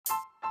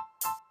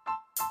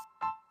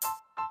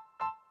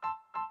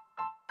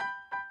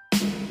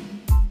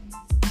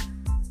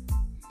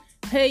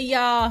Hey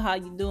y'all, how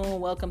you doing?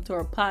 Welcome to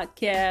our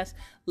podcast.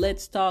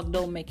 Let's talk,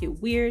 don't make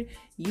it weird.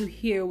 You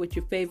here with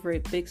your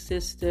favorite big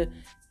sister,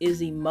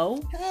 Izzy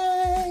Mo.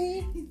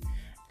 Hey!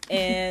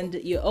 And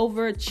your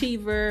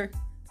overachiever,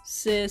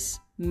 sis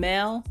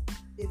Mel.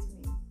 It's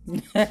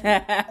me.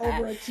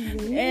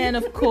 Overachieving. And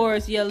of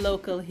course, your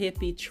local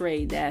hippie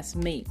Trey, that's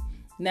me.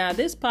 Now,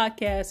 this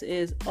podcast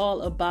is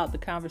all about the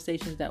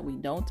conversations that we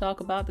don't talk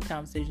about, the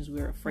conversations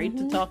we're afraid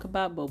to talk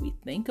about, but we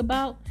think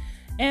about,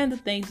 and the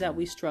things that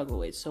we struggle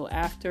with. So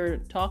after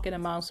talking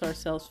amongst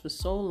ourselves for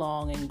so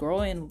long and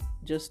growing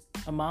just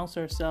amongst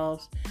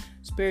ourselves,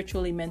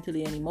 spiritually,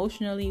 mentally, and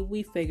emotionally,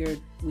 we figured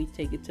we'd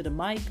take it to the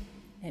mic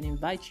and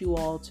invite you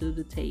all to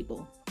the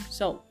table.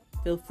 So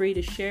feel free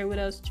to share with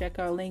us, check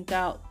our link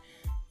out,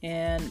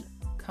 and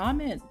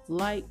comment,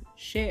 like,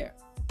 share.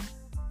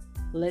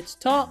 Let's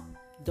talk.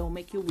 Don't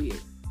make it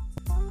weird.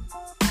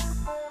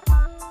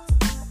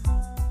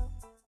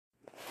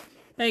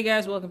 Hey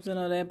guys, welcome to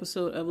another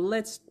episode of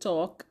Let's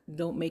Talk.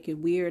 Don't make it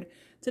weird.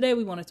 Today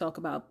we want to talk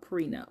about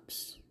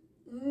prenups.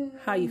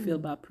 How you feel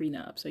about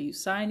prenups? Are you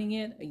signing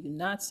it? Are you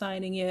not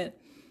signing it?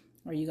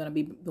 Are you going to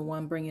be the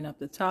one bringing up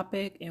the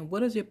topic? And what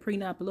does your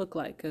prenup look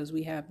like? Because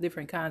we have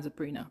different kinds of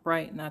prenup,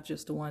 right? Not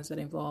just the ones that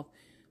involve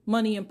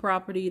money and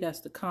property. That's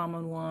the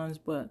common ones.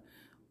 But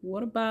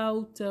what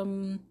about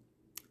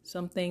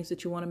some things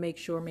that you want to make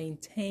sure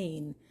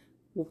maintain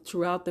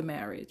throughout the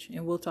marriage?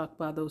 And we'll talk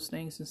about those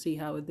things and see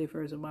how it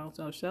differs amongst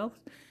ourselves.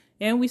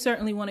 And we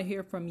certainly want to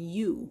hear from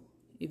you.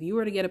 If you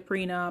were to get a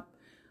prenup,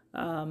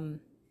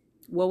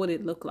 what would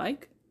it look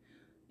like?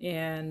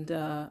 And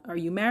are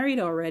you married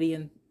already?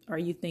 And are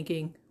you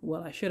thinking,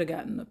 well, I should have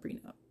gotten a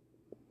prenup?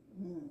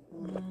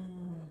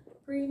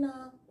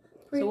 Prenup.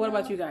 So what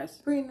about you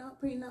guys? Prenup.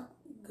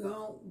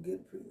 Go get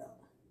a prenup.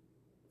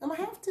 I'm going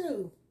to have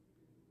to.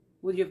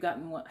 Would you have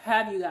gotten one?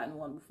 Have you gotten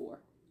one before?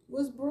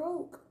 Was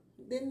broke.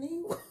 Didn't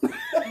need one. But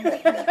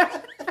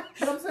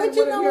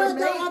you know what,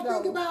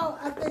 though?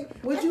 I think.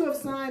 Would you have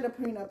signed a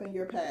prenup in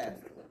your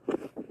past?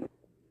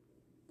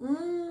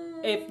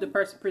 If the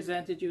person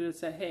presented you and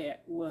said, hey,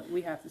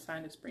 we have to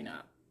sign this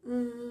prenup.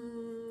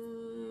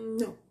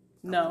 No.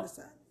 No.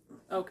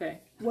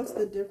 Okay. What's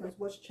the difference?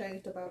 What's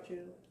changed about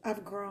you?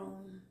 I've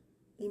grown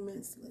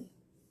immensely.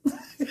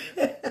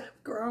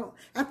 I've grown.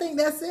 I think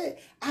that's it.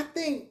 I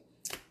think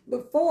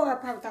before I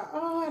probably thought,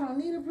 I don't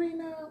need a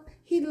prenup.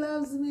 He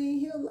loves me.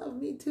 He'll love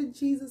me till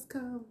Jesus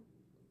comes.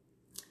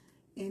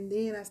 And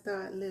then I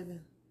started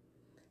living.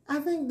 I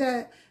think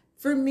that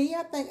for me,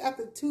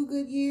 after 2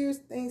 good years,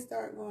 things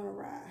start going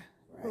awry.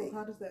 Right? Oh,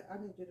 how does that? I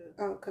need you to.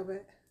 Oh, come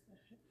back.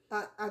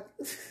 I'm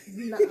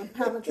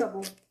having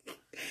trouble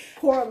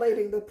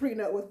correlating the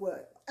prenup with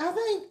what? I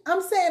think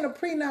I'm saying a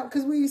prenup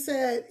because we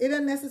said it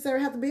doesn't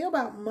necessarily have to be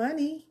about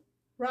money.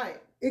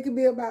 Right. It could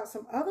be about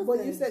some other things.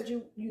 But you said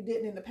you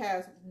didn't in the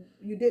past.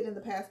 You didn't in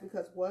the past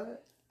because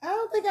what? I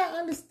don't think I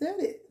understood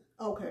it.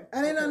 Okay.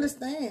 I didn't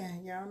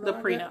understand. Y'all know The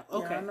prenup.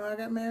 Okay. Y'all know I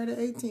got married at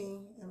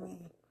 18. I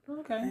mean,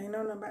 okay. I ain't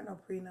know nothing about no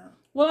prenup.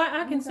 Well,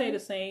 I can say the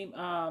same.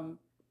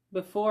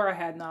 Before I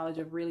had knowledge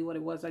of really what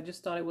it was, I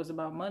just thought it was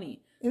about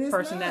money. The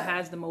person that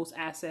has the most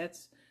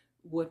assets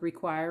would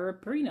require a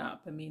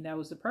prenup. I mean, that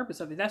was the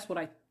purpose of it. That's what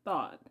I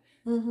thought.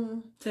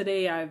 Mm-hmm.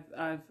 Today, I've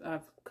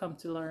come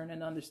to learn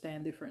and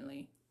understand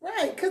differently.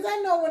 Right, because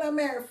I know when I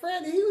married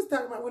Freddie, he was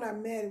talking about when I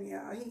met him,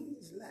 y'all. He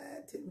just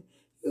lied to me.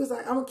 He was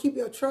like, I'm going to keep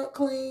your truck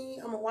clean.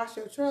 I'm going to wash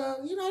your truck.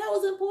 You know, that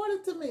was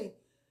important to me.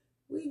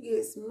 We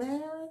get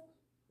married.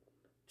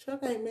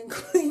 Truck ain't been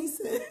clean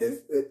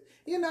since.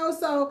 You know,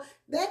 so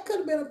that could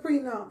have been a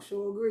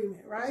prenuptial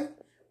agreement, right?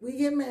 We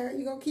get married.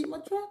 You're going to keep my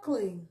truck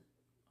clean.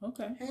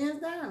 Okay.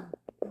 Hands down.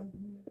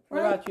 Mm-hmm.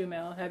 What about you,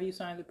 Mel? Have you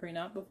signed a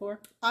prenup before?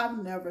 I've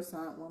never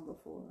signed one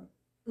before.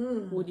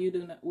 Would you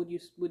do?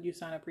 Would you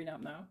sign a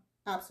prenup now?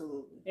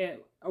 Absolutely.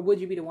 Or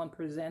would you be the one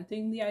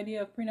presenting the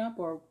idea of prenup,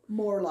 or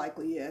more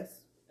likely,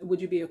 yes.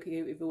 Would you be okay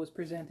if it was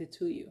presented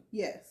to you?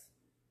 Yes.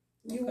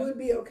 You would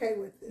be okay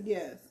with it?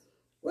 Yes.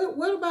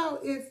 What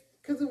about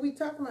because if we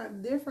talk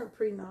about different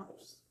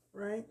prenups,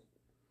 right?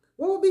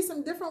 What would be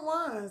some different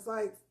ones?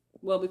 Like,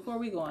 well, before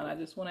we go on, I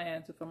just want to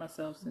answer for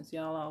myself since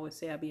y'all always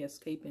say I be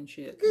escaping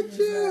shit. Look at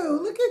you.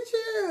 Look at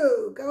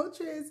you. Go,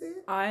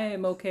 Tracy. I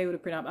am okay with a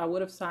prenup. I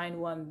would have signed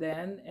one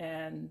then,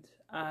 and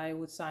I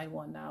would sign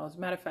one now. As a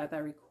matter of fact, I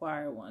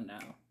require one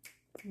now.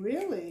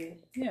 Really?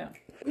 Yeah.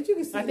 But you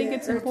can see I think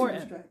it's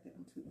important. I'm too distracted.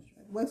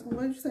 What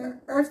did you say?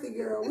 Earthy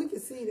girl. We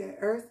can see that.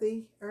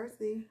 Earthy.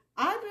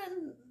 I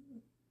didn't.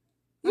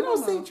 You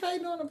don't see Trey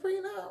doing a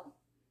prenup?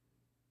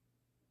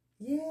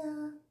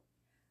 Yeah.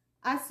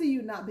 I see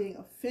you not being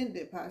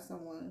offended by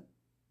someone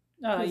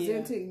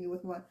presenting you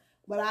with one,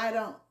 but I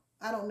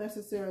don't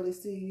necessarily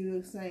see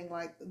you saying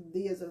like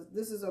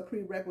this is a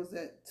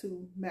prerequisite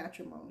to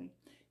matrimony.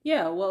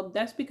 Yeah, well,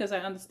 that's because I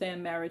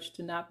understand marriage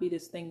to not be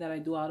this thing that I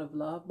do out of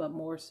love, but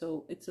more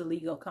so it's a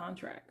legal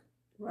contract.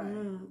 Right.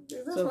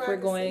 So if we're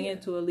going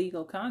into a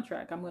legal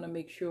contract, I'm going to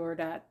make sure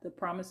that the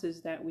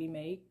promises that we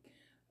make,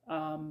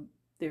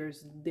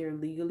 they're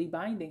legally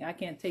binding. I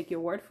can't take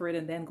your word for it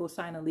and then go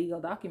sign a legal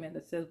document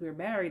that says we're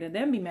married and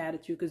then be mad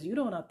at you because you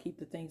don't upkeep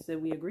the things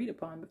that we agreed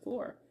upon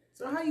before.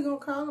 So how you gonna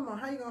call them or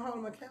how you gonna hold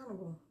them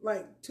accountable?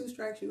 Like 2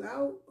 strikes you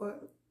out,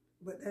 but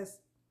that's.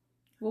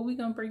 Well, we're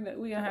gonna bring that.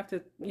 We're gonna have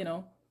to,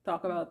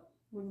 talk about.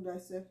 We're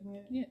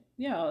dissecting it.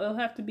 Yeah. It'll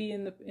have to be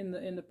in the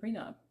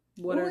prenup.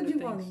 What would you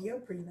want in your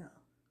prenup?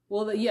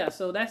 Well,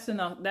 so that's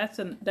enough.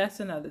 That's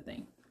another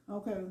thing.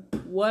 Okay.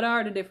 What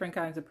are the different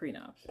kinds of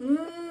prenups?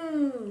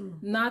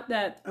 Not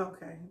that.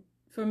 Okay.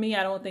 For me,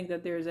 I don't think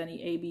that there's any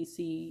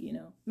ABC.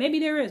 Maybe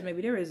there is.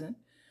 Maybe there isn't.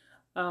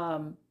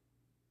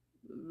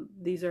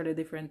 These are the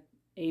different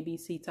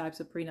ABC types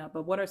of prenup.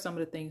 But what are some of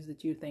the things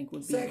that you think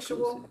would be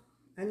sexual? Inclusive?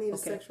 I need a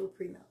sexual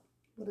prenup.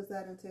 What does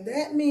that entail?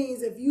 That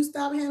means if you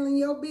stop handling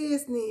your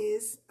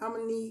business, we're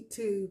gonna need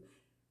to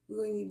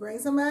bring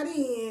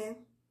somebody in,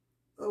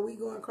 or we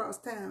going across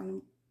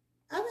town.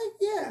 I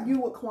think you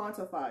would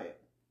quantify it.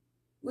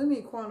 What do you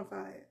mean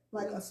quantify it?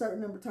 Like a certain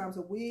number of times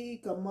a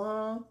week, a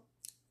month,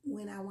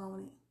 when I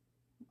want it.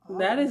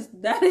 That is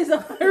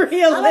unrealistic.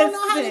 I don't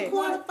know how to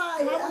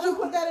quantify it. How would you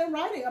put that in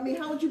writing? I mean,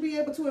 how would you be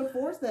able to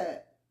enforce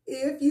that?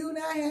 If you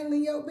not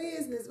handling your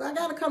business, if I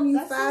gotta come to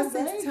you 5,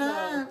 6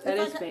 times, that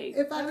is vague.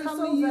 If I come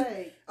to you,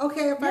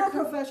 okay. If you're a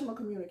professional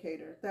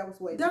communicator, that was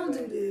way. Don't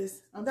do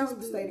this. I'm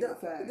just stating the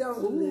facts.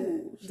 Don't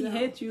do this. She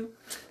hit you.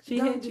 She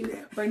Don't hit do you.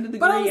 that. Bring the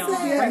degree on.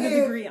 Bring the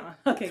degree on.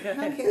 Okay, go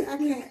ahead. I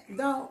can't.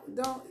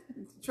 Don't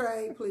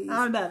Trey, please.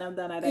 I'm done.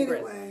 I digress.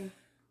 Anyway,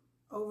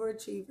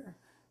 overachiever.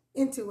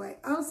 Anyway,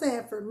 I'm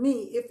saying for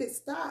me, if it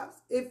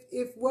stops,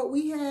 if what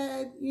we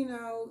had,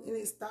 and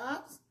it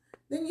stops,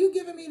 then you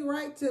giving me the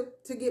right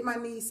to get my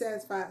needs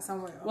satisfied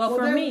somewhere else. Well,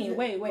 for me,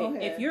 wait.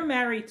 If you're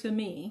married to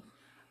me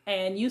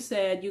and you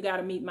said you got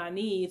to meet my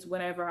needs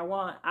whenever I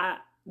want,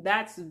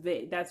 that's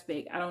vague. That's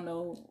vague. I don't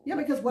know. Yeah,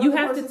 because what you if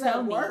have to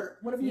tell me.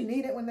 What if you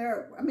need it when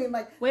they're? I mean,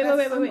 like wait. Going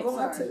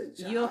to the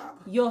job.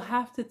 You'll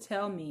have to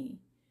tell me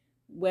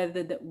what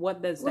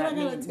does that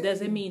mean?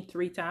 Does it mean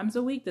 3 times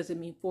a week? Does it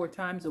mean 4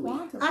 times a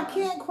week? I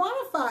can't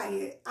quantify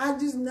it. I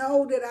just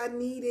know that I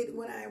need it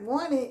when I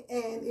want it,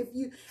 and if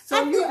you.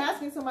 So you're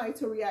asking somebody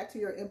to react to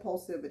your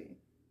impulsivity.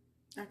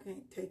 I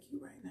can't take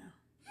you right now.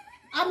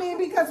 I mean,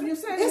 because you're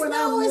saying it's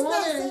not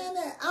saying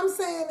that. I'm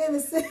saying in a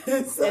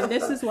sense. And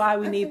this is why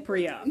we need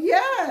prenup.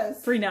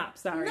 Yes. Prenup,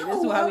 sorry. This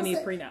is why we need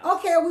prenup.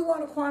 Okay, we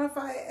want to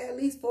quantify it at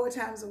least 4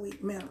 times a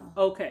week minimum.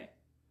 Okay.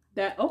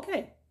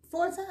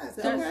 4 times.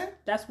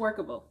 That's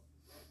workable.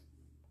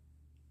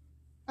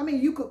 I mean,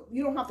 you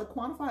don't have to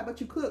quantify it,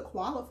 but you could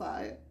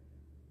qualify it,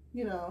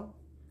 And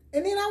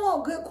then I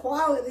want good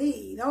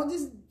quality. Don't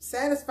just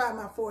satisfy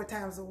my 4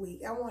 times a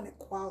week. I want it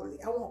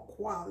quality. I want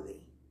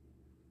quality.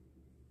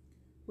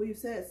 Well, you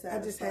said satisfy.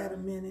 I just had a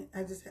minute.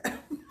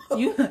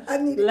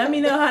 Let me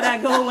know how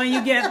that goes when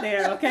you get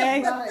there,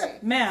 okay?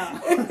 Right. Mel,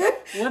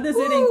 what does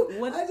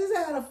it? I just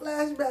had a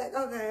flashback.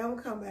 Okay, I'm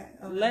gonna come back.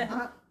 Okay.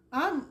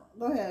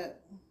 Go ahead.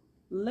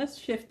 Let's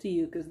shift to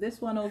you because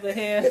this one over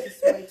here,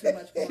 way too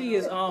much she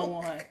is on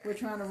one. We're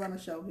trying to run a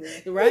show here,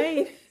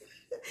 right?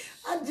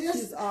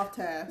 She's off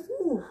task.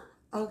 Ooh.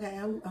 Okay,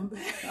 I'm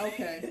back.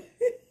 Okay.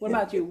 What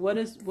about you? What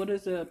is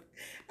a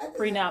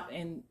prenup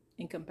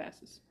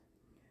encompasses?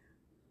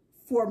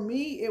 For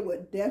me, it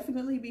would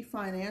definitely be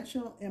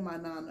financial and my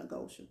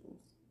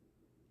non-negotiables.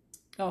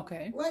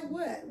 Okay. Like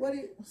what?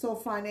 So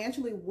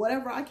financially,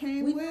 whatever I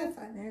came with.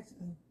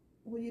 Financially.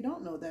 Well, you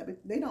don't know that, but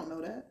they don't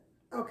know that.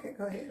 Okay,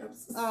 go ahead.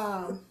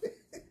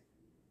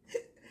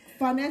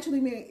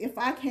 Financially, meaning if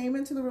I came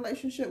into the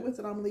relationship with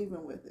it, I'm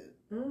leaving with it.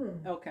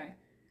 Okay.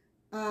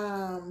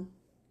 And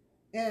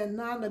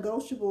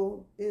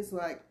non-negotiable is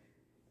like,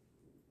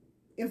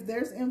 if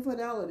there's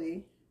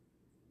infidelity,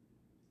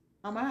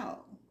 I'm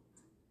out.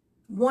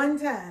 One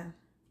time.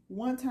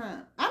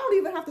 I don't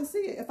even have to see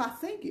it if I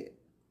think it.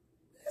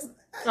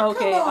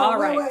 Okay, all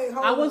right. Wait,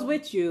 I was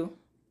with you.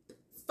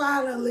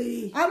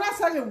 Finally. I'm not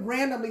saying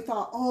randomly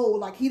thought,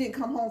 like he didn't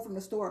come home from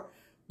the store.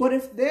 But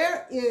if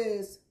there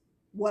is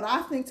what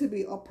I think to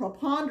be a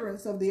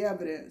preponderance of the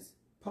evidence.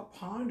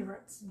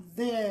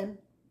 Then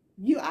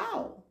you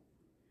out.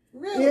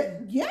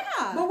 Really?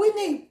 Yeah. But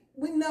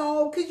we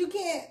know, because you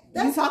can't.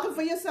 You're talking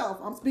for yourself.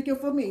 I'm speaking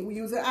for me. We're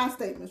using I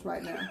statements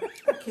right now.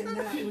 I cannot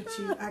with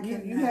you.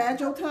 You had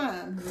your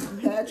time.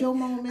 You had your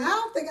moment. I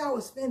don't think I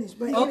was finished.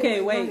 But okay,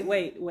 anyway,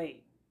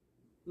 wait.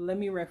 Let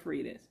me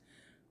referee this.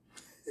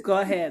 Go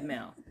ahead,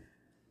 Mel.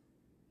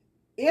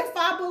 If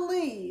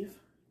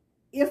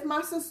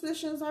my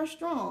suspicions are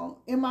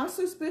strong, and my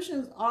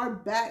suspicions are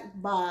backed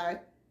by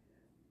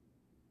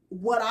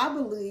what I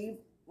believe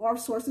are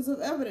sources of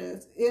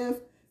evidence. If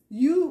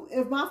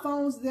my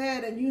phone's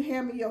dead and you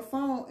hand me your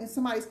phone and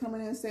somebody's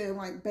coming in and saying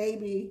like,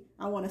 baby,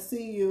 I want to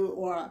see you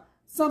or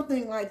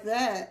something like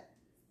that.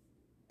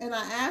 And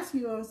I ask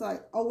you and it's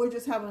like, we're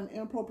just having an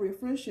inappropriate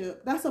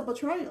friendship. That's a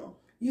betrayal.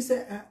 You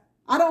said,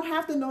 I don't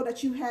have to know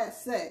that you had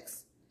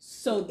sex.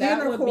 So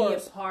that would be a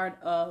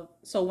part of,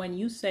 so when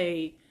you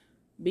say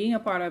being a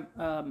part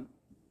of,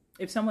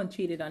 if someone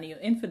cheated on you,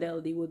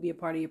 infidelity would be a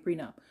part of your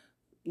prenup.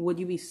 Would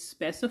you be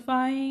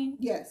specifying?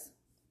 Yes.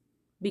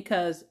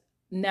 because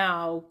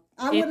now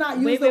I would not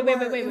use the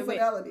word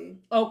infidelity.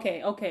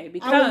 Okay,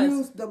 because I would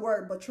use the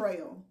word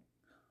betrayal.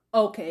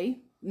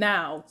 Okay,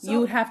 now you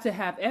would have to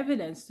have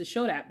evidence to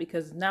show that,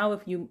 because now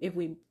if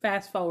we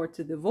fast forward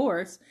to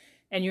divorce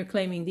and you're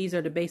claiming these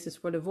are the basis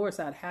for divorce,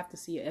 I'd have to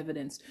see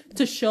evidence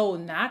to show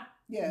not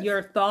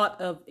your thought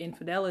of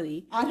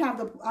infidelity. I'd have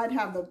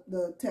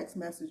the text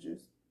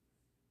messages.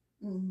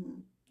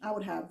 I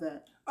would have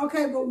that.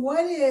 Okay, but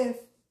what if,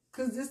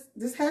 because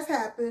this has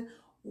happened,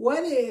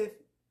 what if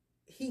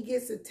he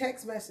gets a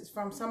text message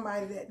from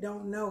somebody that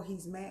don't know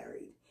he's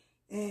married,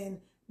 and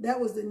that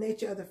was the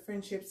nature of the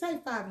friendship, say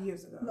 5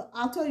 years ago? Look,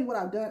 I'll tell you what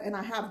I've done, and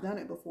I have done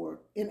it before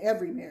in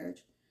every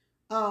marriage.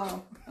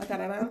 I got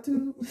an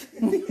attitude.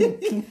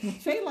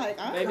 Shay, like,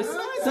 maybe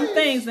some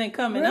things ain't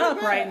coming up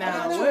right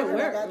now.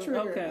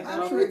 Okay. I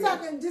mean, we're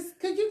talking just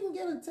because you can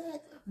get a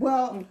text.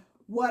 Well,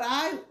 what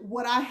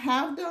I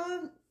have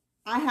done,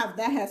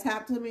 that has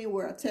happened to me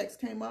where a text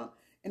came up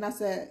and I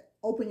said,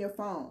 "Open your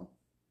phone.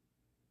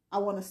 I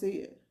want to see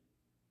it."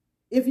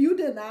 If you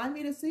deny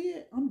me to see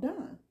it, I'm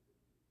done.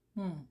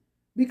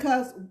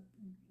 Because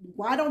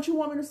why don't you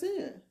want me to see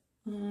it?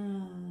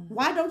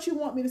 Why don't you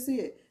want me to see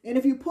it? And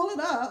if you pull it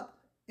up,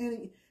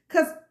 and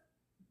because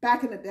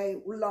back in the day,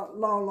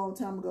 long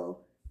time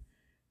ago,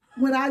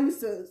 when I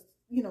used to,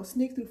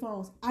 sneak through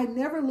phones, I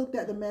never looked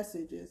at the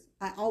messages.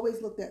 I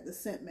always looked at the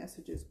sent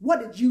messages. What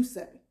did you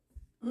say?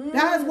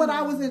 That is what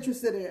I was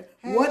interested in.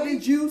 Hey, what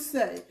did you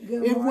say?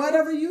 If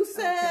whatever you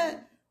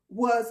said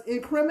was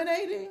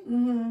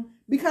incriminating,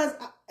 because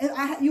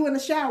you in the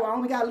shower, I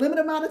only got a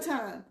limited amount of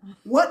time.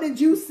 What did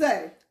you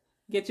say?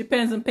 Get your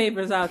pens and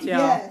papers out, y'all.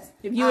 Yes.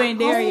 If you ain't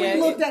there yet. I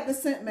looked at the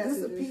sent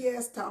messages. This is a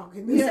PS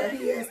talking.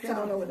 I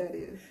don't know what that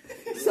is.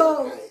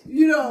 So,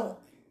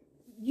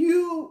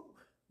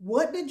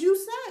 what did you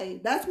say?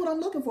 That's what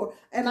I'm looking for.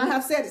 And I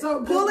have said it.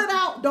 So pull it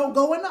out. Don't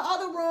go in the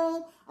other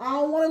room. I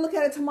don't want to look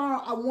at it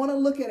tomorrow. I want to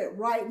look at it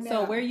right now.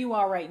 So where you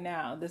are right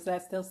now, does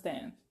that still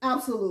stand?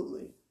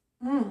 Absolutely.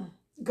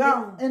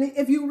 Go. And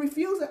if you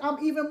refuse it,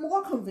 I'm even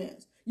more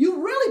convinced.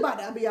 You really about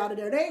to be out of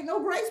there. There ain't no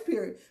grace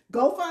period.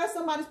 Go find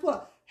somebody's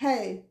pull-out.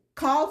 Hey,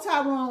 call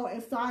Tyrone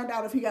and find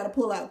out if he got a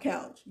pull-out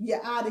couch.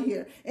 You're out of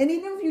here. And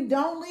even if you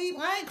don't leave,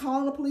 I ain't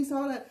calling the police,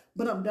 all that.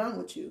 But I'm done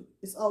with you.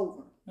 It's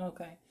over.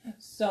 Okay.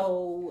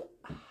 So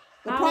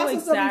the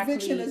process of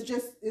eviction is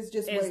just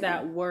is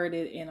that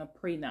worded in a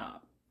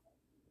prenup?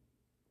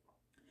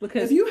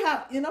 Because if you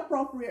have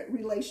inappropriate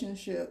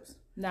relationships,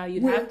 now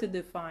you'd have to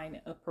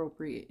define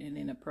appropriate and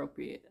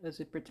inappropriate as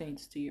it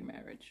pertains to your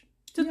marriage.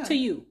 To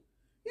you.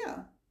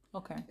 Yeah.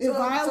 Okay. It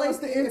violates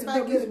the if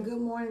I get a good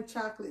morning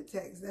chocolate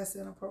text, that's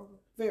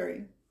inappropriate.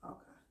 Very.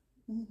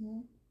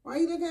 Okay. Why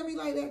you looking at me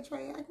like that,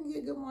 Trey? I can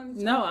get good morning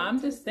chocolate. No,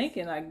 I'm just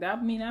thinking like that.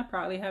 I mean, I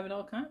probably have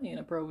all kinds of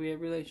inappropriate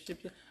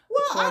relationships.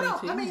 Well,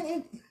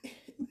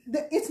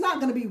 it's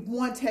not going to be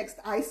one text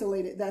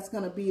isolated that's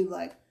going to be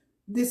like,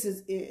 this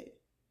is it.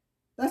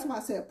 That's why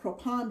I said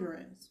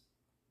preponderance.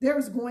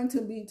 There's going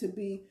to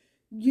be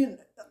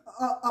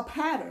a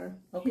pattern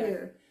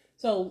here.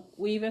 So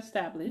we've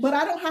established. But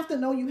I don't have to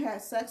know you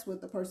had sex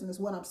with the person is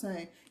what I'm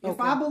saying. If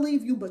I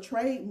believe you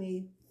betrayed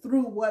me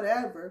through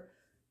whatever,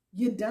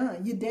 you're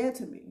done. You're dead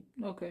to me.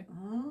 Okay.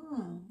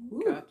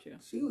 Gotcha.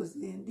 She was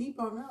in deep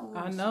on that one.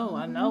 I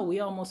know. We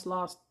almost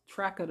lost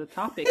track of the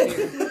topic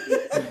here.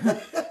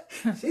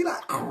 She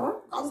like,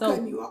 I'm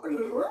cutting you off.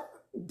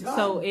 Done.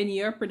 So in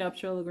your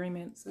prenuptial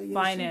agreement,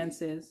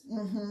 finances,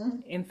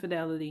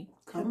 infidelity.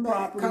 Come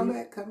back.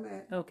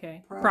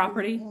 Okay.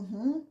 Property.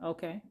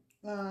 Okay.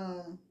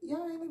 Y'all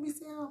ain't let me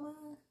see all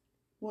mine.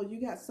 Well, you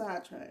got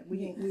sidetracked.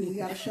 We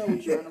got a show we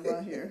trying to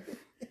run here.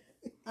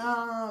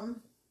 I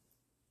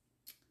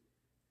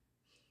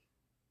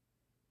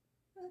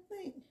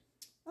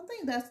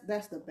think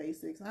that's the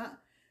basics.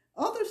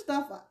 Other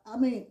stuff. I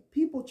mean,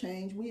 people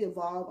change. We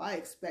evolve. I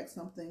expect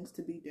some things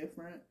to be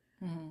different.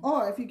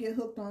 Or if you get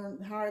hooked on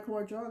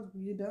hardcore drugs,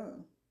 you're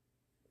done.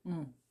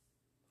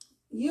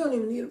 You don't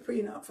even need a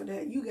prenup for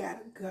that. You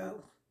gotta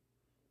go.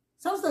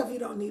 Some stuff you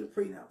don't need a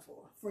prenup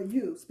for. For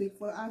you, speak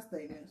for our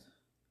statements.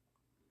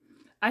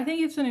 I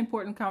think it's an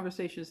important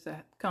conversation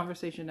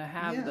to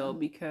have, though,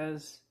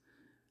 because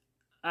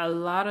a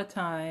lot of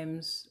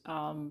times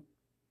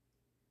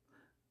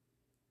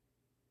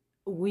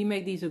we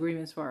make these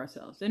agreements for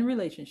ourselves in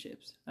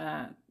relationships.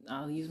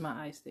 I'll use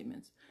my I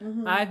statements.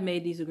 I've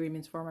made these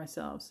agreements for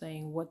myself,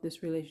 saying what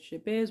this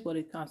relationship is, what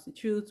it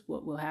constitutes,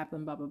 what will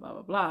happen, blah, blah,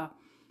 blah, blah,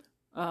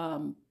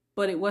 blah.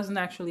 But it wasn't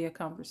actually a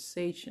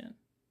conversation.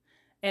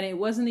 And it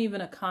wasn't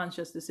even a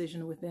conscious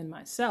decision within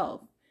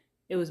myself.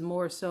 It was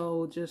more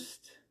so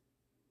just,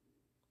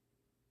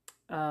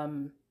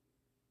 however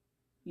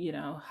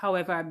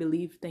I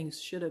believe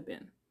things should have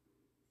been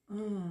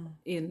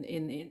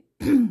in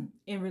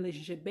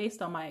relationship,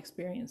 based on my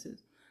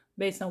experiences,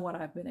 based on what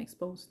I've been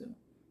exposed to,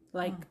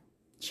 like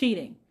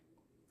cheating.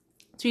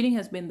 Cheating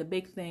has been the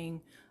big thing,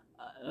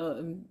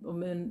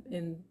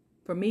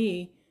 for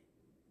me,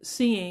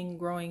 seeing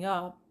growing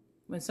up.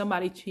 When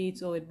somebody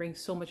cheats, it brings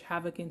so much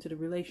havoc into the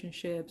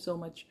relationship, so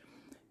much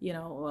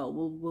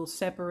we'll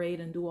separate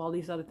and do all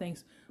these other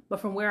things. But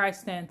from where I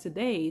stand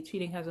today,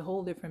 cheating has a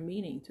whole different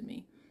meaning to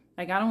me.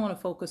 Like, I don't want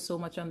to focus so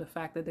much on the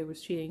fact that there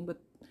was cheating, but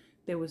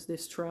there was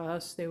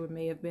distrust,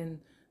 may have been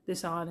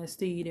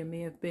dishonesty, there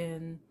may have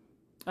been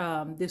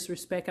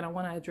disrespect, and I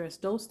want to address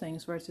those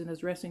things versus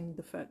addressing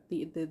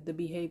the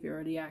behavior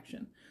or the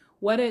action.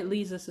 Whether it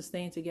leads us to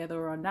staying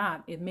together or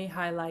not, it may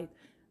highlight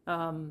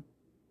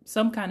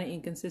some kind of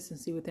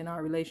inconsistency within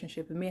our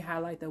relationship. It may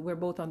highlight that we're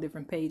both on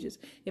different pages.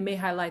 It may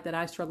highlight that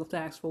I struggle to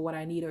ask for what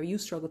I need or you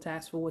struggle to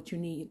ask for what you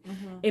need.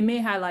 Mm-hmm. It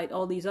may highlight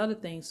all these other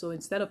things. So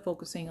instead of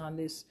focusing on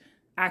this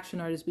action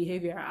or this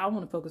behavior, I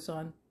want to focus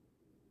on,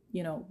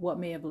 what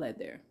may have led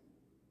there.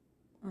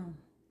 Mm.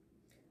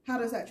 How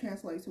does that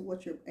translate to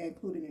what you're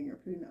including in your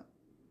prenup?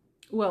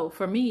 Well,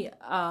 for me,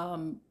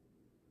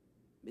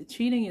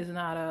 cheating is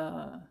not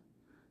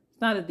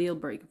a deal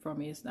breaker for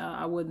me. It's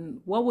not.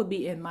 What would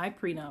be in my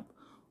prenup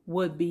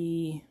would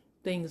be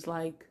things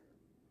like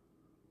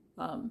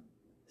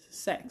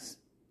sex,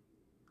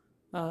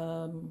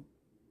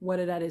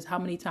 whether that is how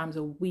many times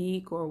a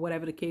week or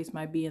whatever the case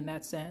might be in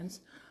that sense.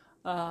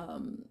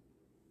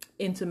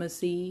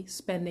 Intimacy,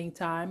 spending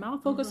time. I'll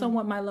focus on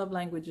what my love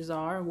languages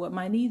are and what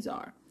my needs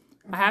are.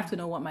 I have to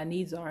know what my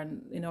needs are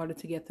in order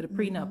to get to the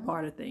prenup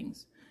part of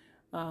things.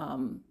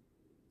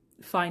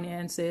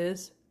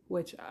 Finances,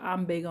 which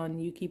I'm big on.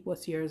 You keep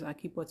what's yours, I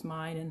keep what's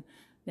mine, and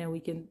then we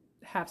can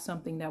have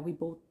something that we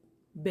both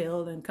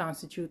build and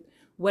constitute.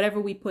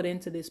 Whatever we put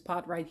into this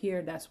pot right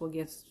here, that's what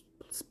gets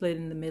split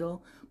in the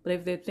middle. But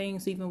if there are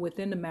things even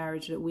within the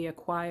marriage that we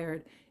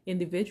acquired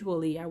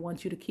individually, I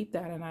want you to keep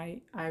that, and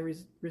I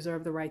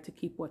reserve the right to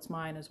keep what's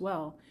mine as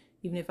well,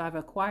 even if I've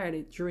acquired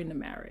it during the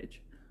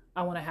marriage.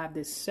 I want to have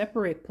this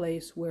separate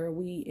place where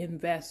we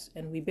invest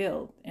and we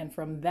build, and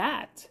from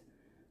that,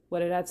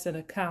 whether that's an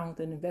account,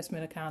 an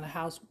investment account, a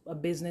house, a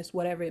business,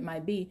 whatever it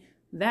might be,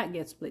 that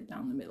gets split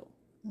down the middle.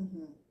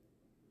 Mm-hmm.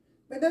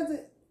 But does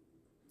it,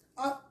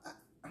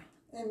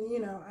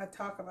 and I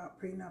talk about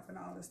prenup and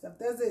all this stuff,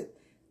 does it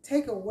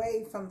take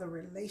away from the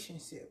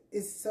relationship?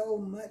 It's so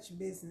much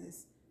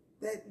business.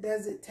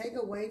 Does it take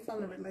away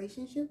from the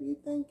relationship, you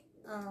think?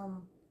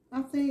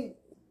 I think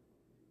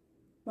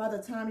by the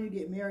time you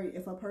get married,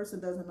 if a person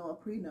doesn't know a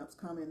prenup's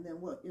coming, then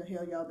what the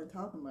hell y'all been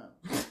talking about?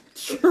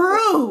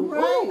 True.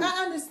 Right.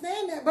 I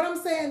understand that. But I'm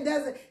saying,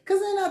 does it? Because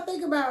then I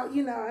think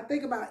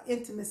about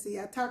intimacy.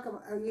 I talk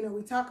about,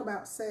 we talk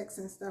about sex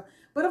and stuff.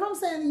 But if I'm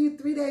saying to you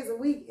 3 days a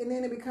week and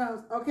then it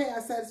becomes, okay, I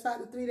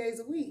satisfied the 3 days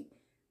a week.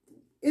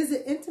 Is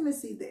it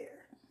intimacy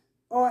there?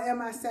 Or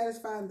am I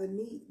satisfying the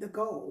need, the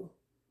goal?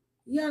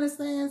 You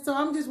understand? So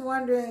I'm just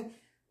wondering,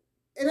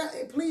 and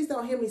please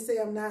don't hear me say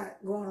I'm not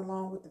going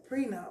along with the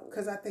prenup,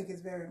 because I think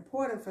it's very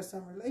important for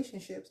some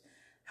relationships.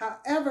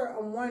 However,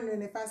 I'm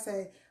wondering if I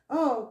say,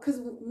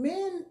 because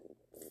men,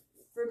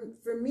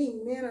 for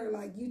me, men are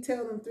like, you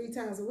tell them 3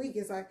 times a week,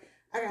 it's like,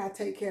 I got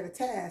to take care of the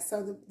task.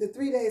 So the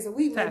 3 days a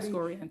week, task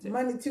oriented,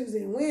 Monday,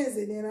 Tuesday, and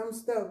Wednesday, then I'm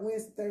stuck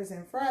Wednesday, Thursday,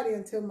 and Friday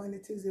until Monday,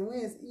 Tuesday, and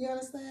Wednesday. You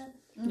understand?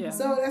 Yeah.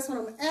 So that's what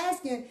I'm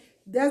asking.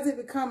 Does it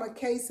become a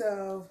case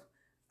of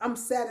I'm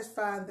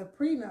satisfying the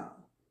prenup?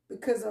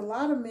 Because a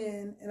lot of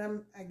men,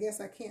 and I guess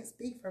I can't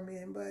speak for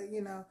men, but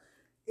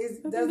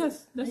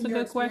that's a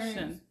good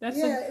question. I had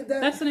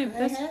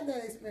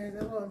that experience.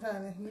 That's what I'm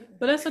trying to hear.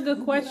 But that's a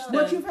good question.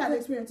 But you've had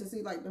experience to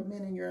see, like, the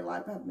men in your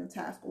life have been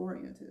task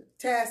oriented.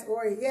 Task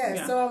oriented,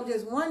 yeah. So I'm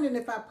just wondering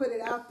if I put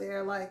it out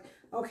there, like,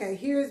 okay,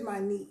 here's my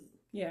need.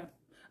 Yeah,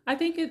 I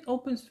think it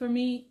opens for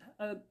me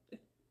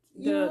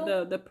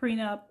the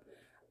prenup.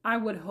 I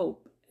would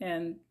hope,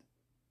 and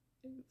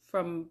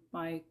from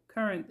my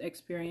current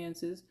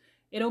experiences,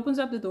 it opens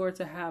up the door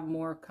to have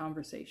more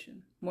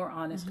conversation, more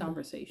honest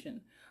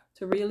conversation,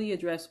 to really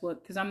address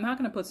because I'm not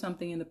going to put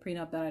something in the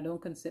prenup that I don't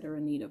consider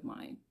a need of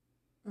mine.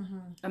 Mm-hmm.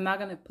 I'm not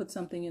going to put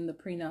something in the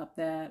prenup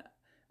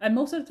and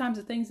most of the times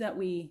the things that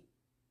we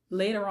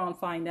later on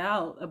find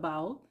out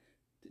about,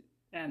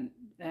 and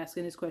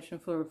asking this question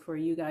for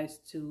you guys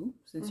too,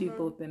 since you've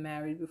both been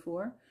married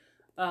before,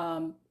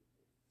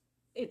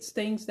 it's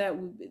things that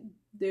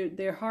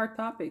they're hard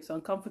topics,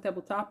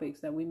 uncomfortable topics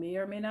that we may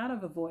or may not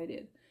have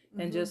avoided.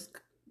 And just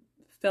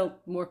felt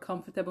more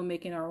comfortable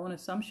making our own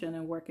assumption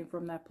and working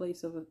from that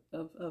place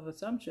of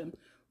assumption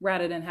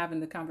rather than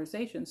having the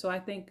conversation. So I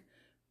think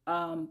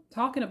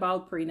talking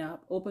about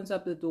prenup opens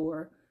up the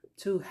door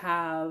to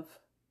have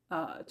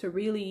to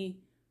really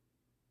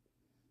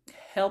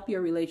help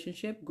your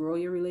relationship, grow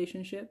your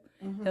relationship,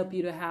 help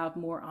you to have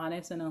more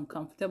honest and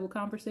uncomfortable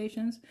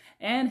conversations,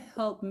 and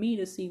help me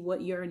to see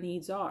what your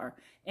needs are,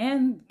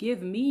 and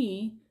give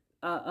me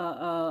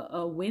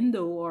a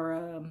window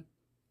or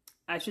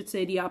I should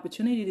say the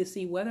opportunity to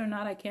see whether or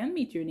not I can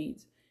meet your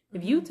needs.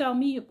 If you tell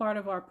me a part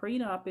of our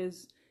prenup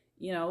is,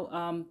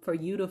 for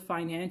you to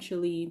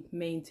financially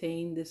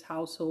maintain this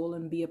household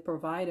and be a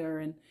provider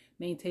and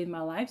maintain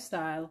my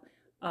lifestyle,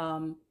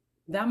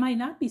 that might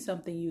not be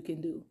something you can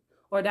do.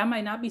 Or that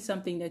might not be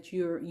something that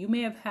you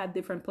may have had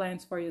different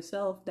plans for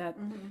yourself that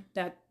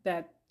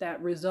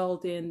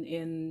result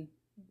in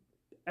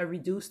a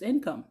reduced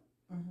income.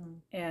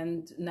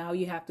 And now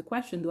you have to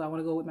question, do I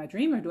want to go with my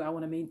dream, or do I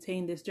want to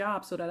maintain this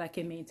job so that I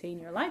can maintain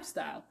your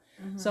lifestyle?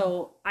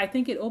 So I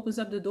think it opens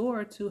up the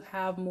door to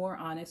have more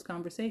honest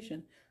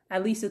conversation.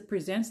 At least it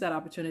presents that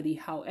opportunity.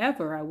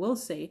 However, I will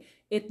say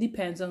it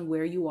depends on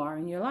where you are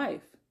in your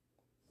life.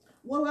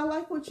 Well, I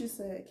like what you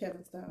said,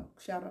 Kevin Style.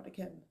 Shout out to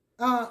Kevin.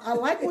 I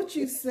like what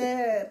you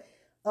said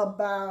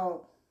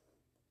about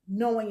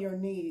knowing your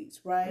needs,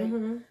 right?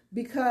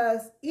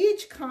 Because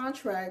each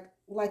contract,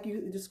 like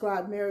you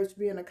described marriage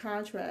being a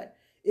contract,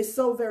 is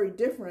so very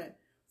different.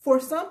 For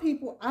some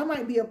people, I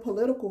might be a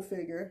political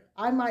figure.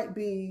 I might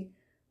be,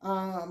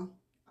 I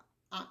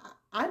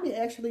may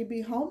actually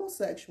be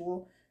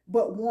homosexual,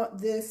 but want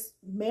this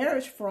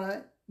marriage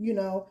front, you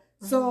know.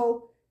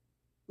 So,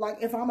 like,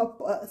 if I'm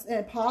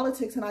in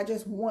politics and I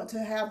just want to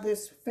have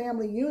this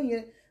family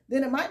union,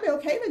 then it might be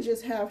okay to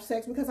just have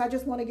sex because I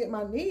just want to get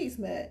my needs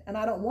met, and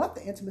I don't want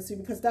the intimacy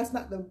because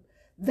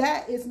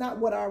that is not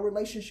what our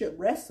relationship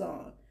rests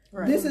on.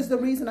 Right. This is the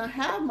reason I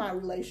have my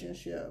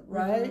relationship,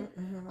 right?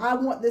 I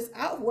want this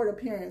outward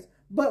appearance,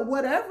 but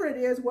whatever it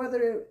is, whether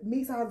it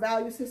meets our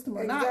value system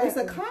or not, it's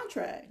a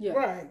contract. Yeah.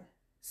 Right.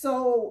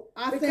 So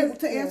I think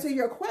to answer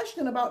your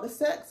question about the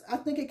sex, I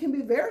think it can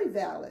be very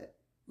valid.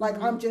 Like,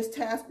 I'm just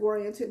task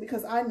oriented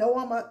because I know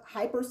I'm a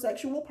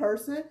hypersexual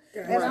person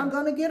and I'm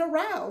going to get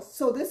aroused.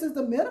 So this is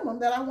the minimum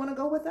that I want to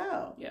go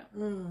without. Yeah.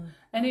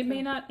 And it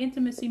may not,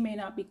 intimacy may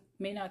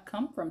not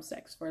come from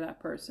sex for that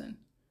person.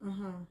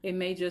 It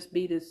may just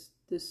be this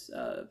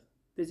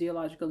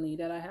physiological need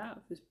that I have,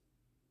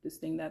 this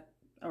thing that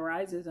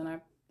arises,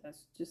 and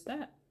that's just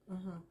that.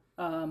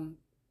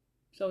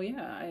 So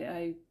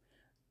yeah,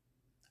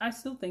 I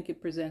still think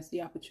it presents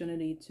the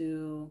opportunity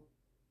to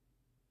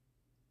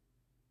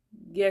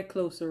get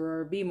closer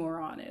or be more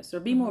honest or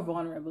be more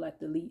vulnerable at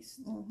the least.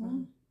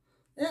 And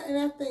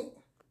I think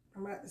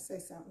I'm about to say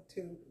something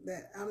too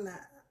that I'm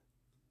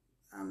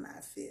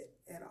not fit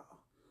at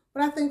all.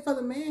 But I think for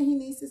the man, he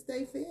needs to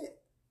stay fit.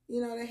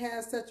 You know, they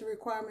have such a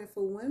requirement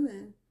for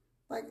women.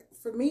 Like,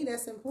 for me,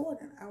 that's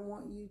important. I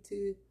want you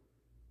to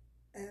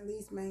at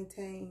least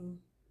maintain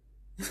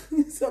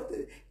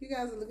something. You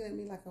guys are looking at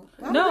me like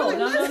I'm No.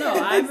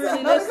 I'm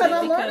really listening because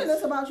I'm learning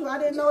this about you. I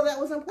didn't know that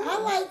was important.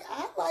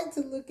 I like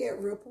to look at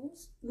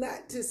ripples.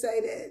 Not to say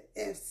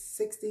that at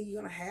 60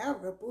 you're gonna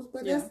have ripples,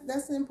 but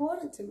that's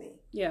important to me.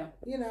 Yeah.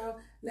 You know,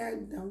 now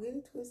don't get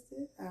it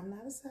twisted. I'm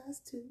not a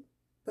size 2,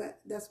 but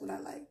that's what I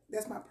like.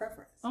 That's my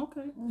preference.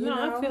 Okay.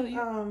 I feel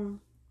you.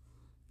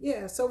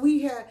 Yeah. So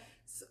we had,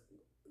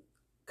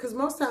 because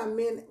most time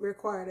men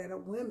require that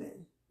of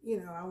women. You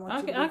know,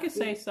 I could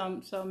say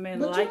some men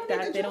but like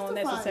that. They don't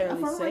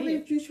necessarily say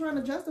it. You're trying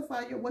to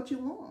justify what you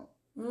want.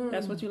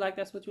 That's what you like.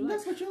 That's what you like.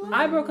 That's what you like.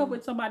 I broke up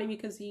with somebody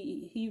because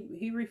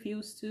he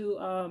refused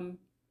to.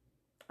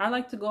 I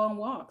like to go on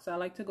walks. I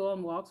like to go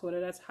on walks,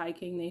 whether that's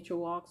hiking, nature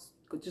walks,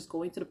 just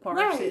going to the park,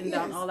 sitting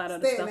down, all that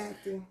other stuff.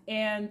 Active.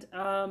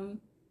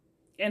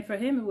 And for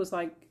him, it was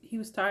like he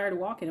was tired of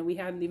walking, and we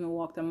hadn't even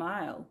walked a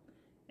mile,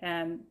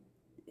 and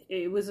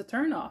it was a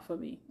turn off for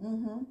me.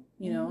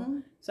 You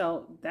know,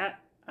 so that.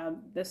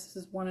 This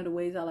is one of the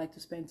ways I like to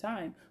spend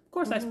time. Of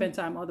course, I spend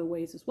time other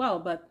ways as well,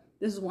 but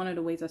this is one of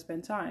the ways I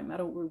spend time. I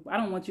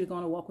don't want you to go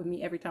on a walk with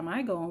me every time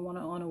I go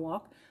on a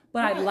walk,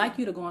 but I'd like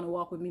you to go on a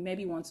walk with me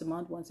maybe once a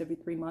month, once every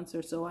 3 months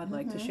or so. I'd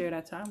like to share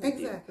that time with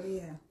you.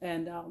 Exactly, yeah.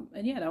 And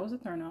yeah, that was a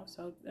turn off.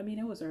 So I mean,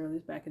 it was early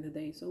back in the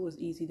day, so it was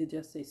easy to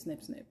just say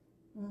snip, snip.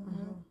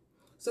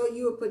 So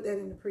you would put that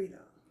in the prenup?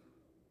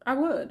 I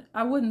would.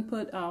 I wouldn't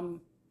put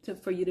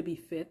for you to be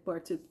fit,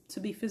 but to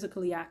be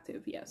physically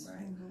active, yes.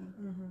 Right.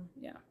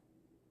 Yeah.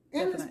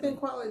 And definitely. To spend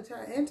quality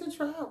time and to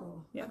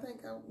travel. Yeah. I think,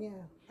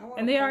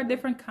 and they are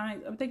different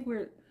kinds. I think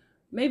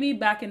maybe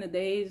back in the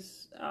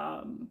days,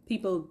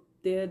 people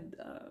did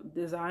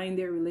design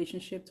their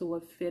relationship to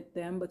what fit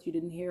them, but you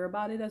didn't hear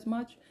about it as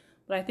much.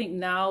 But I think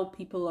now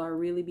people are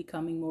really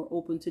becoming more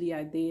open to the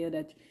idea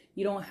that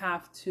you don't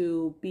have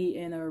to be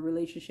in a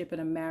relationship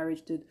and a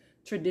marriage the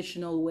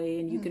traditional way,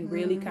 and you can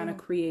really kind of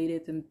create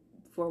it and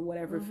for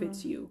whatever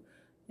fits you,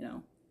 you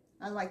know.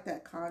 I like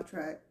that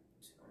contract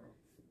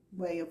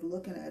way of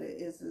looking at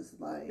it. Is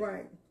like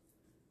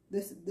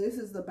this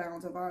is the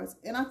bounds of ours,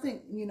 and I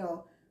think, you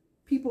know,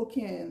 people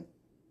can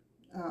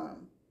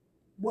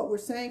what we're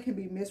saying can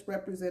be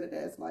misrepresented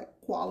as like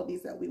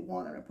qualities that we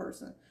want in a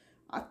person.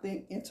 I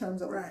think in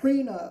terms of a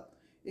prenup,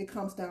 it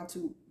comes down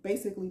to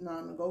basically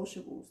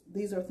non-negotiables.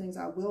 These are things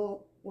I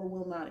will or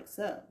will not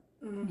accept.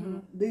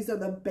 These are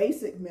the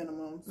basic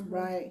minimums,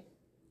 right?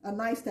 A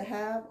nice to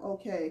have,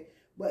 okay.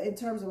 But in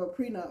terms of a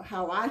prenup,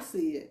 how I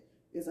see it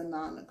is a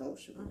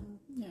non-negotiable.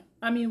 Yeah.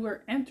 I mean,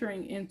 we're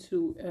entering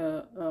into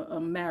a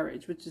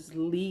marriage, which is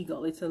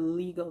legal. It's a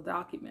legal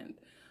document.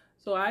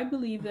 So I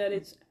believe that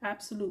it's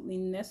absolutely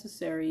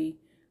necessary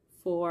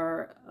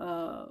for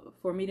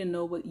me to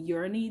know what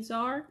your needs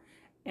are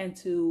and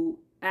to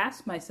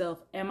ask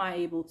myself, am I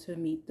able to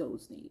meet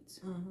those needs?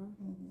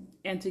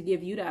 And to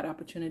give you that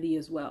opportunity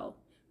as well,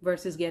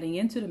 versus getting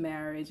into the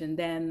marriage and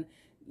then,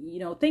 you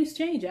know, things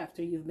change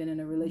after you've been in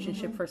a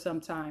relationship for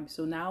some time.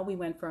 So now we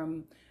went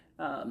from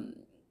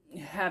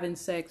having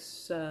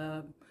sex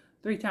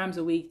 3 times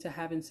a week to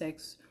having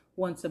sex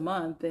once a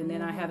month, and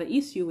then I have an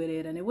issue with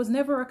it, and it was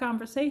never a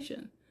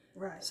conversation.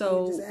 Right.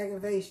 So just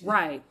aggravation.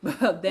 Right.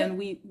 But then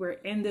we're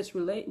in this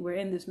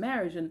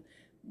marriage, and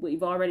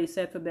we've already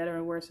said for better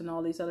and worse and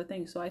all these other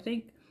things. So I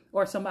think,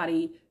 or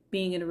somebody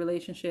being in a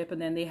relationship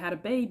and then they had a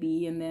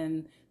baby, and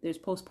then there's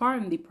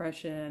postpartum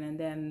depression, and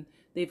then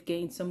they've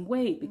gained some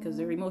weight because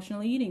they're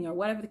emotionally eating or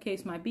whatever the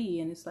case might be.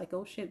 And it's like,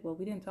 oh shit, well,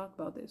 we didn't talk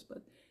about this,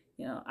 but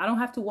I don't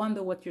have to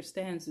wonder what your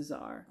stances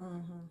are.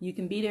 You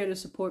can be there to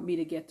support me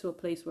to get to a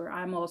place where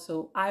I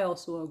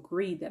also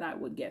agreed that I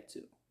would get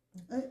to.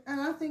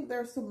 And I think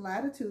there's some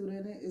latitude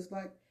in it. It's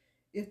like,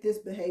 if this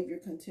behavior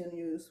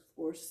continues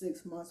for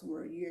 6 months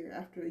or a year,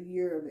 after a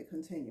year of it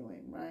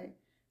continuing, right?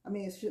 I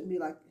mean, it shouldn't be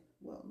like,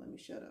 well, let me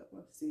shut up.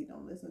 See,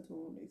 don't listen to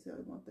them. They tell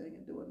you one thing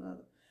and do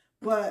another.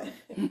 But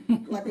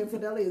like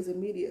infidelity is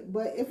immediate.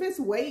 But if it's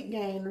weight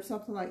gain or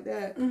something like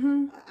that,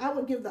 I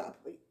would give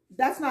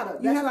that's not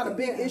a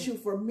big issue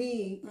for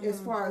me as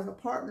far as a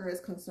partner is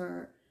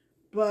concerned.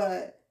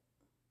 But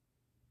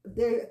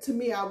to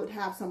me, I would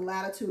have some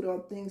latitude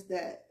on things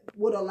that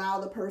would allow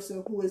the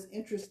person who is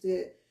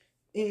interested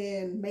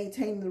in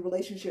maintaining the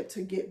relationship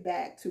to get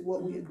back to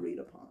what we agreed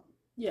upon.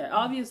 Yeah,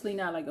 obviously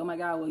not like, oh my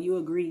God, well, you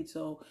agreed,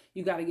 so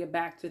you got to get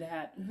back to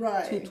that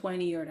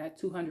 220 or that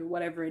 200,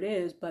 whatever it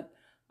is. But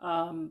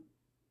and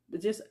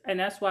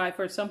that's why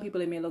for some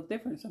people it may look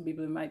different. Some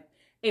people it might,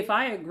 if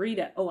I agree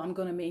that, oh, I'm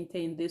going to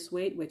maintain this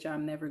weight, which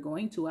I'm never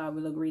going to, I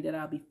will agree that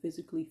I'll be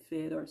physically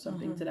fit or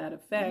something to that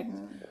effect.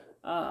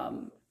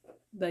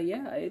 But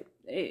yeah,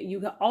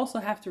 you also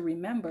have to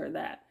remember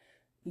that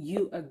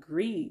you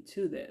agreed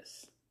to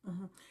this.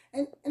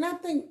 And I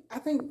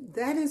think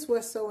that is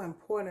what's so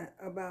important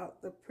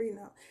about the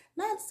prenup.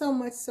 Not so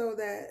much so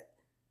that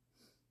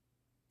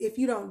if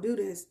you don't do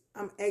this,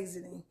 I'm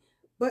exiting,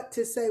 but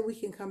to say we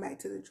can come back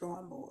to the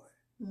drawing board.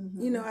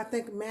 I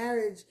think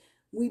marriage,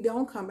 we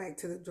don't come back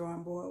to the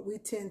drawing board. We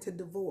tend to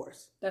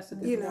divorce. That's a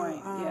good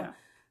point. Yeah.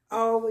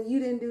 Oh, well, you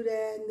didn't do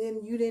that, and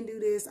then you didn't do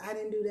this, I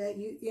didn't do that,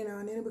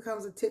 and then it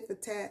becomes a tit for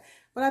tat.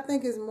 But I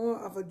think it's more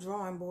of a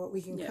drawing board.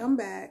 We can come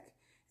back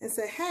and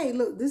say, hey,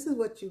 look, this is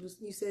what you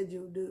said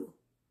you'll do.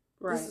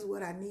 Right. This is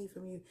what I need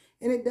from you.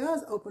 And it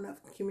does open up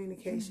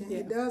communication.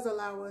 It does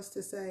allow us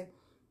to say,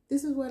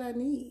 this is what I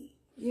need,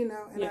 and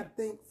I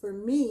think for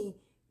me,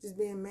 just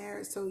being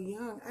married so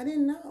young, I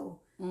didn't know.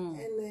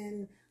 And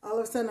then all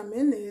of a sudden I'm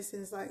in this,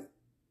 and it's like,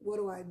 what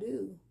do I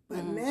do?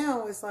 But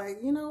now it's like,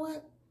 you know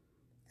what?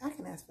 I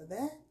can ask for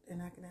that,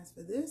 and I can ask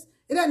for this.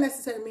 It doesn't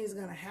necessarily mean it's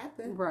going to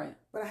happen. Right.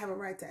 But I have a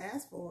right to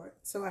ask for it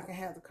so I can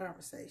have the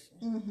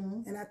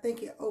conversation. And I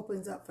think it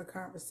opens up for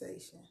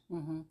conversation.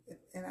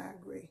 And I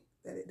agree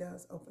that it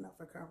does open up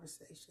for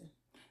conversation.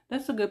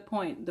 That's a good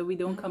point, that we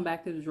don't come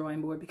back to the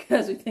drawing board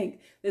because we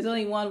think there's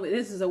only one way.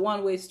 This is a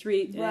one-way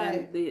street,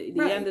 and the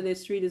end of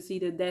this street is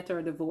either death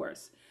or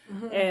divorce.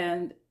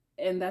 And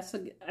that's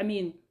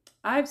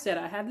I've said,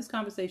 I had this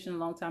conversation a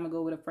long time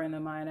ago with a friend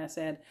of mine. I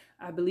said,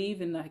 I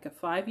believe in like a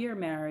 5-year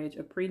marriage,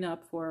 a prenup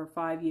for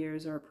 5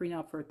 years or a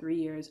prenup for 3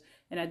 years.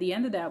 And at the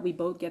end of that, we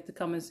both get to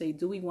come and say,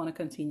 do we want to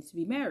continue to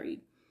be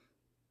married?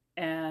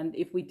 And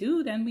if we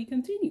do, then we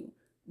continue.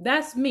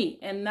 That's me.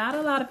 And not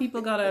a lot of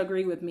people got to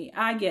agree with me.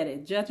 I get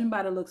it. Judging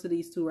by the looks of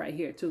these two right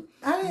here too.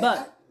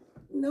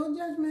 No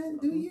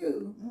judgment, do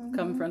you?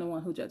 Coming from the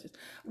one who judges.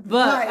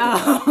 But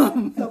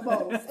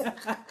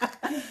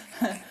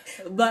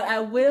but I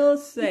will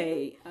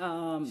say,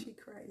 she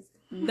crazy.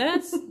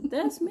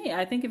 That's me.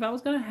 I think if I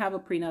was going to have a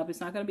prenup, it's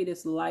not going to be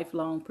this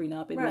lifelong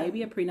prenup. It may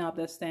be a prenup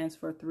that stands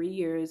for 3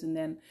 years, and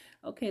then,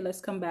 okay,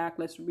 let's come back,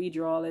 let's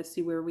redraw, let's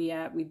see where we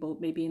at. We both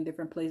may be in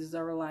different places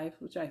of our life,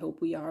 which I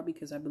hope we are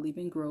because I believe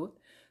in growth.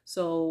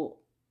 So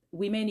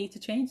we may need to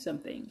change some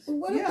things.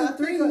 What about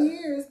 3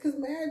 years? Because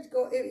marriage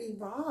it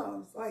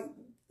evolves. Like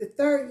the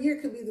 3rd year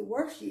could be the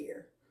worst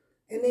year,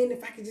 and then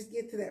if I could just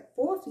get to that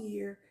 4th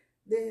year,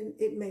 then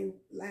it may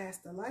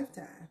last a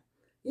lifetime.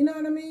 You know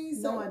what I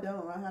mean? So, no, I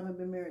don't. I haven't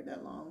been married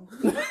that long.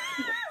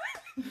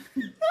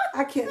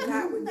 I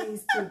cannot with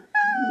these two.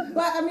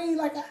 But I mean,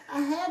 like I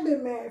have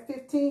been married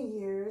 15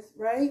 years,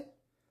 right?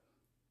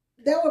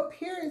 There were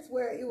periods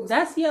where it was.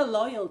 That's your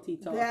loyalty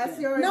talking. That's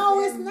your.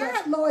 No, it's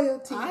not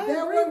loyalty. I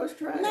was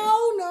trying.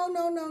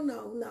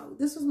 No.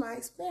 This was my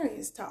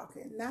experience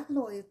talking, not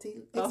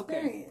loyalty. Experience.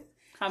 Okay.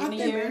 How many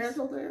years?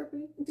 Marital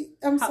therapy.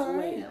 I'm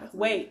sorry.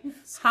 Wait.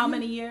 How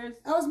many years?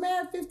 I was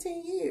married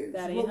 15 years.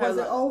 Was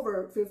it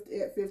over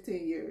at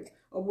 15 years,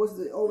 or was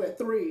it over at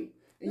 3?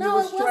 And no,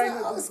 it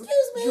wasn't.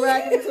 Excuse me.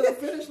 Dragging it to the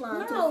finish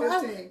line to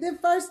 15. The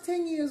first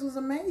 10 years was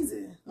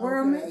amazing.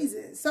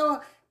 Amazing.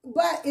 So,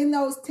 but in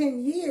those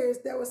 10 years,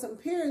 there were some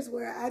periods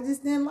where I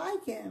just didn't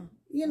like him,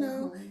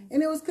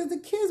 and it was because the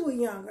kids were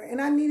younger, and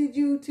I needed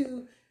you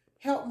to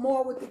help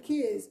more with the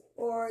kids,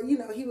 or,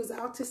 he was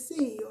out to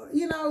sea, or,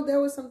 there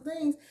were some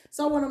things.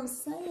 So what I'm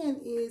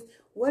saying is,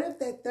 what if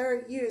that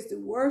 3rd year is the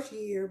worst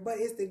year, but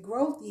it's the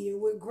growth year?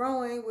 We're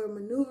growing, we're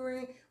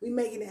maneuvering, we're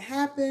making it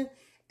happen.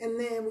 And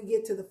then we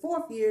get to the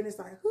 4th year and it's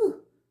like,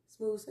 whew,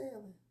 smooth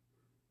sailing.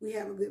 we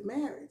have a good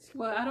marriage.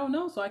 Well, I don't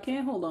know, so I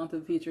can't hold on to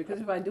the future,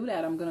 because if I do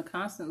that, I'm going to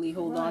constantly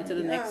hold on to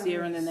the next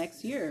year and the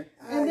next year.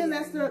 And then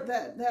that's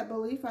that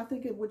belief, I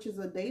think, which is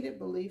a dated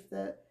belief,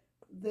 that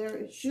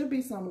there should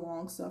be some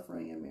long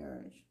suffering in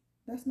marriage.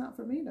 That's not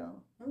for me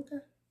though. Okay.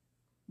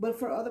 But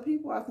for other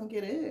people, I think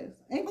it is.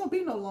 Ain't gonna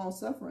be no long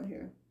suffering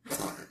here.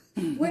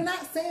 We're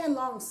not saying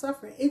long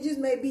suffering. It just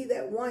may be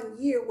that 1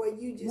 year where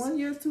you just 1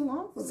 year is too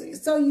long for me.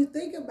 So you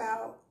think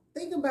about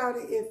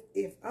it.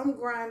 If I'm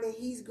grinding,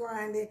 he's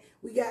grinding.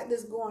 We got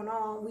this going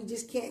on. We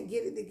just can't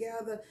get it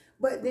together.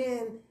 But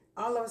then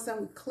all of a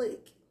sudden we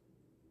click,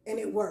 and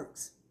it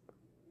works.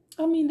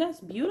 I mean, that's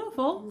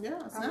beautiful. Yeah,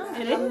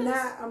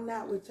 I'm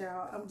not with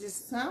y'all. I'm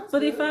just. Sounds but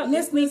good.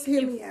 If let's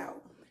hear me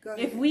out.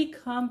 If we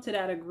come to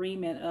that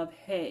agreement of,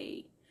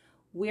 hey,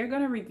 we're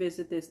going to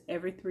revisit this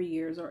every 3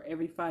 years or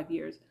every 5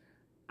 years,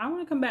 I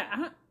want to come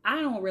back. I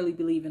don't really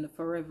believe in the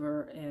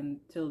forever and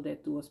till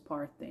death do us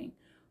part thing.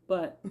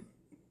 But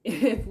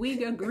if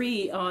we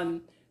agree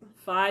on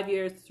 5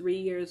 years, 3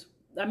 years,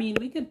 I mean,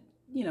 we could,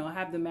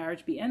 have the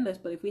marriage be endless.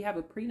 But if we have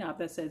a prenup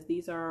that says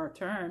these are our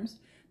terms,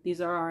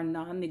 these are our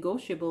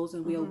non-negotiables,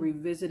 and we'll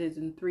revisit it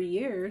in 3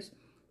 years,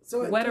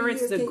 so whether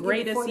it's the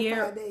greatest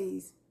year.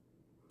 Days.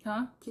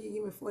 Huh? Can you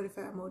give me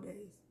 45 more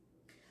days?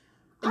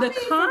 The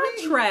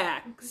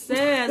contract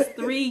says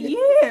 3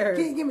 years.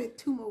 Can you give me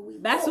 2 more weeks?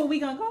 That's what we're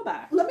going to go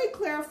by. Let me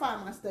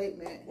clarify my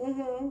statement.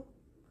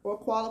 Or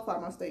qualify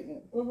my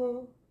statement.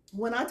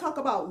 When I talk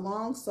about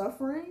long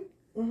suffering,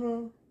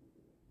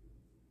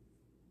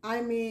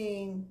 I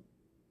mean,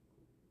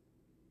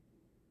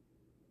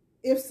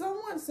 if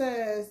someone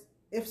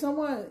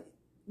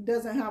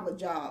doesn't have a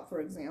job,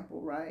 for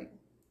example, right?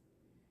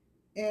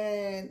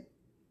 And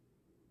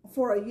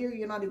for a year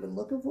you're not even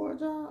looking for a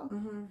job,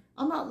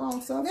 I'm not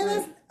long suffering.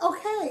 That's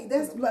okay.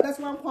 That's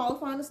why I'm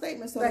qualifying the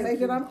statement, so to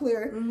make it I'm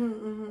clear.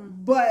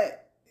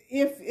 But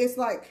if it's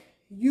like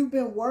you've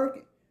been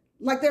working,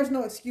 like there's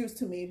no excuse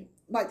to me.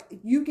 Like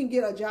you can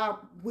get a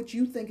job which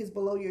you think is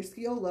below your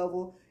skill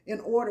level in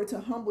order to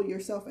humble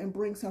yourself and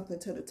bring something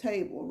to the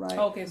table, right?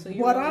 Okay, so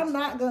what I'm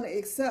not going to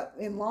accept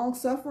in long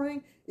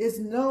suffering is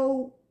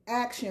no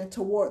action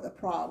toward the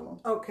problem.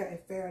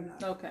 Okay, fair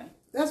enough. Okay,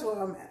 that's where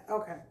I'm at.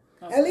 Okay.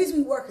 At least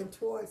we're working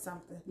towards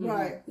something.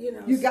 Right.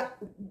 You got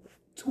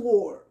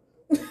toward.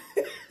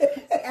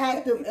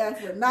 Active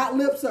effort, not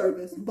lip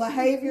service.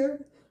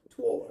 Behavior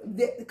toward.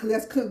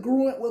 That's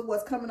congruent with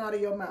what's coming out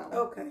of your mouth.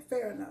 Okay,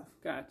 fair enough.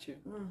 Got you.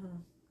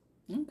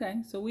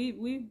 Okay, so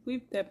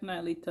we've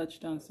definitely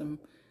touched on some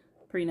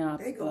prenup.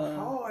 They go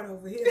hard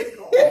over here. They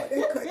go hard.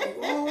 They cut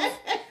you off.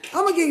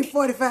 I'm going to give you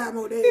 45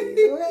 more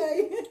days,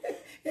 okay?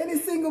 Any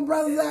single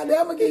brothers out there,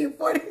 I'm going to give you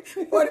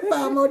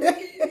 45 more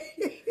days.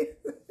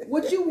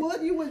 What you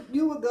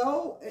would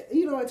go,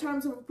 in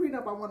terms of a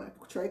prenup, I want to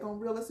Trey gonna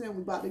reel us in.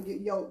 We about to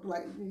get yoked,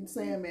 like you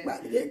saying, man.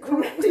 About to get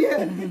cracked.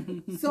 Yeah.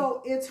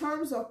 So in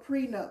terms of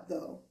prenup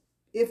though,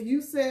 if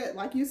you said,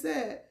 like you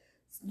said,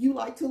 you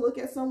like to look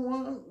at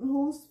someone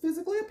who's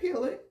physically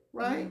appealing,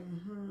 right?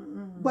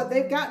 But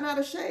they've gotten out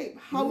of shape.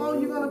 How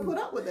long you gonna put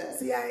up with that?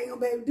 See, I ain't gonna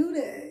be able to do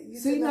that.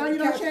 See, now you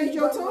don't change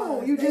your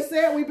tone. You just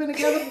said we've been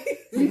together.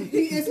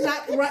 It's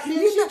not right.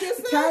 You just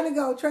said. Trying to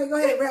go. Trey, go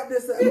ahead, wrap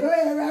this up. Go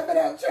ahead, wrap it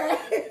up,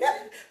 Trey.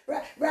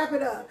 wrap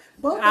it up.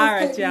 Both of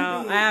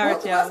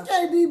us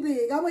can't be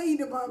big. I'm gonna eat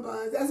the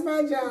bonbons. That's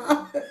my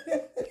job.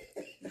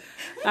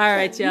 All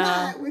right, y'all.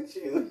 Not with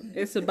you.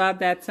 It's about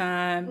that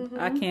time.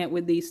 I can't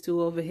with these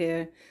two over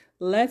here.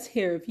 Let's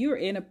hear, if you're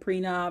in a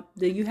prenup,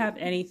 do you have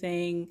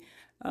anything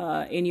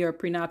in your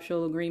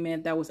prenuptial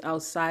agreement that was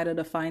outside of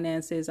the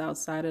finances,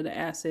 outside of the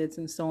assets,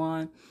 and so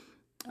on?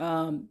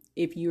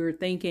 If you're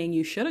thinking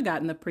you should have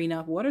gotten the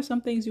prenup, what are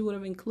some things you would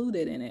have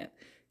included in it?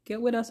 Get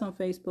with us on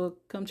Facebook.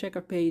 Come check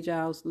our page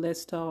out.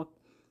 Let's talk.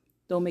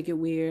 Don't make it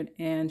weird,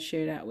 and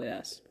share that with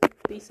us.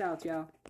 Peace out, y'all.